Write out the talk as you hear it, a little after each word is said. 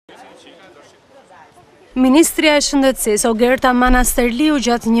Ministrja e Shëndetësisë Ogerta Manasterliu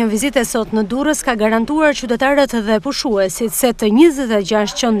gjatë një vizite sot në Durrës ka garantuar qytetarët dhe pushuesit se të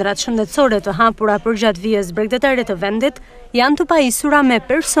 26 qendrat shëndetësore të hapura përgjatë vijës bregdetare të vendit janë të pajisura me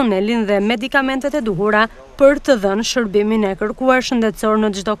personelin dhe medikamentet e duhura për të dhënë shërbimin e kërkuar shëndetësor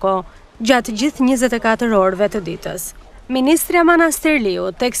në çdo kohë, gjatë gjithë 24 orëve të ditës. Ministrja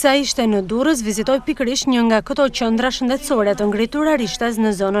Manasterliu, teksa ishte në Durrës, vizitoi pikërisht një nga këto qendra shëndetësore të ngritura rishtas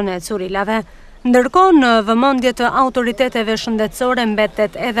në zonën e Curilave. Ndërkohë, në vëmendje të autoriteteve shëndetësore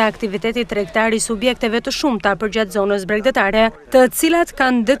mbetet edhe aktiviteti tregtar i subjekteve të shumta përgjatë zonës bregdetare, të cilat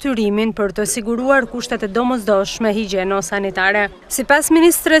kanë detyrimin për të siguruar kushtet e domosdoshme higjeno sanitare. Sipas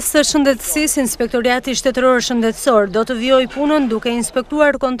ministres së Shëndetësisë, Inspektoriati Shtetëror Shëndetësor do të vijojë punën duke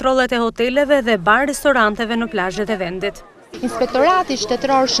inspektuar kontrollet e hoteleve dhe bar-restoranteve në plazhet e vendit. Inspektorati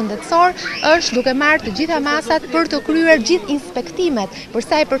Shtetëror Shëndetësor është duke marrë të gjitha masat për të kryer gjithë inspektimet për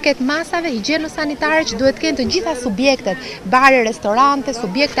sa i përket masave higjeno-sanitare që duhet kenë të gjitha subjektet, bare, restorante,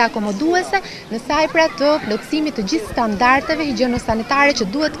 subjekte akomoduese, në sa i pra të plotësimit të gjithë standardeve higjeno-sanitare që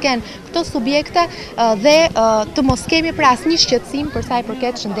duhet kenë këto subjekte dhe të mos kemi pra asnjë shqetësim për sa i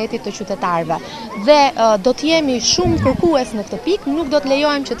përket shëndetit të qytetarëve. Dhe do të jemi shumë kërkues në këtë pikë, nuk do të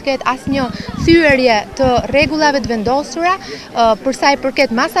lejojmë që të ketë asnjë thyerje të rregullave të vendosura për sa i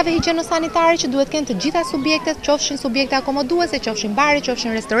përket masave higjeno-sanitare që duhet kenë të gjitha subjektet, qofshin subjekte akomoduese, qofshin bare,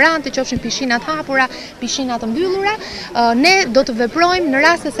 qofshin restorante, qofshin pishinat hapura, pishinat mbyllura. Ne do të veprojmë në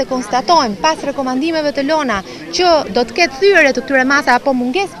rast se konstatojmë pas rekomandimeve të lona që do të ketë thyerje të këtyre masa apo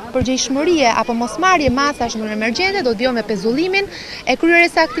mungesë përgjegjshmërie apo mosmarrje masash në emergjente, do të vijojmë me pezullimin e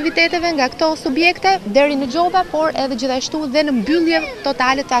kryerjes së aktiviteteve nga këto subjekte deri në gjoba, por edhe gjithashtu dhe në mbyllje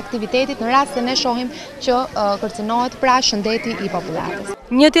totale të aktivitetit në rast se ne shohim që kërcënohet pra shëndeti i popullatës.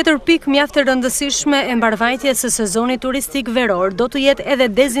 Një tjetër pikë mjaft e rëndësishme e mbarvajtjes së sezonit turistik veror do të jetë edhe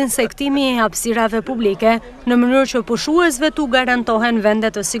dezinsektimi i hapësirave publike, në mënyrë që pushuesve t'u garantohen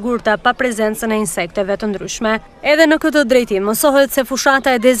vende të sigurta pa prezencën e insekteve të ndryshme. Edhe në këtë drejtim, mësohet se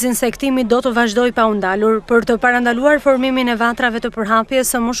fushata e dezinsektimit do të vazhdojë pa u ndalur për të parandaluar formimin e vatrave të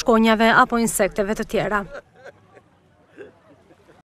përhapjes së mushkonjave apo insekteve të tjera.